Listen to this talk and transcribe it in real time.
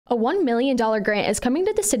A $1 million grant is coming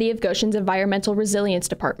to the City of Goshen's Environmental Resilience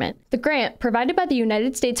Department. The grant, provided by the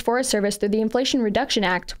United States Forest Service through the Inflation Reduction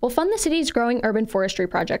Act, will fund the city's growing urban forestry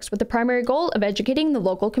projects with the primary goal of educating the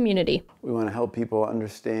local community. We want to help people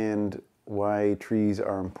understand why trees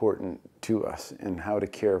are important to us and how to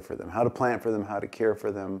care for them, how to plant for them, how to care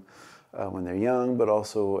for them when they're young, but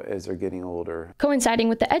also as they're getting older. Coinciding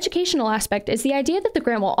with the educational aspect is the idea that the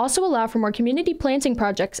grant will also allow for more community planting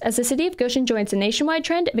projects as the City of Goshen joins the nationwide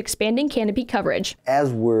trend of expanding canopy coverage.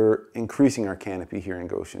 As we're increasing our canopy here in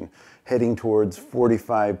Goshen, heading towards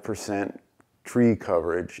 45% tree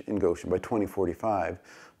coverage in Goshen by 2045,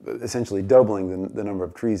 essentially doubling the number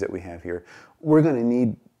of trees that we have here, we're going to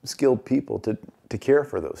need skilled people to care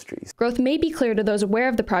for those trees. Growth may be clear to those aware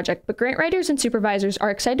of the project, but grant writers and supervisors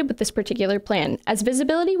are excited with this particular plan, as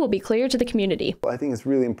visibility will be clear to the community. I think it's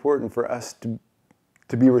really important for us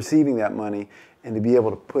to be receiving that money and to be able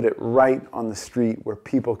to put it right on the street where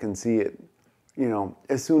people can see it,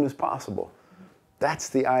 as soon as possible. That's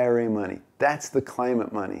the IRA money. That's the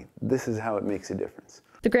climate money. This is how it makes a difference.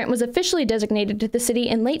 The grant was officially designated to the city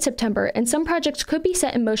in late September, and some projects could be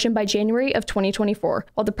set in motion by January of 2024.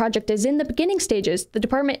 While the project is in the beginning stages, the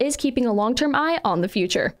department is keeping a long-term eye on the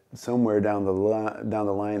future. Somewhere down the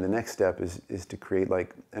line, the next step is to create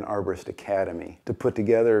like an arborist academy, to put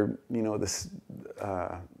together,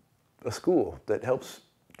 a school that helps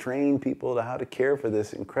train people to how to care for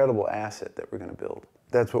this incredible asset that we're going to build.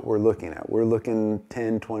 That's what we're looking at. We're looking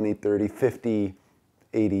 10, 20, 30, 50,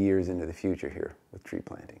 80 years into the future here with tree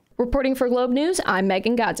planting. Reporting for Globe News, I'm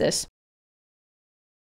Megan Godzis.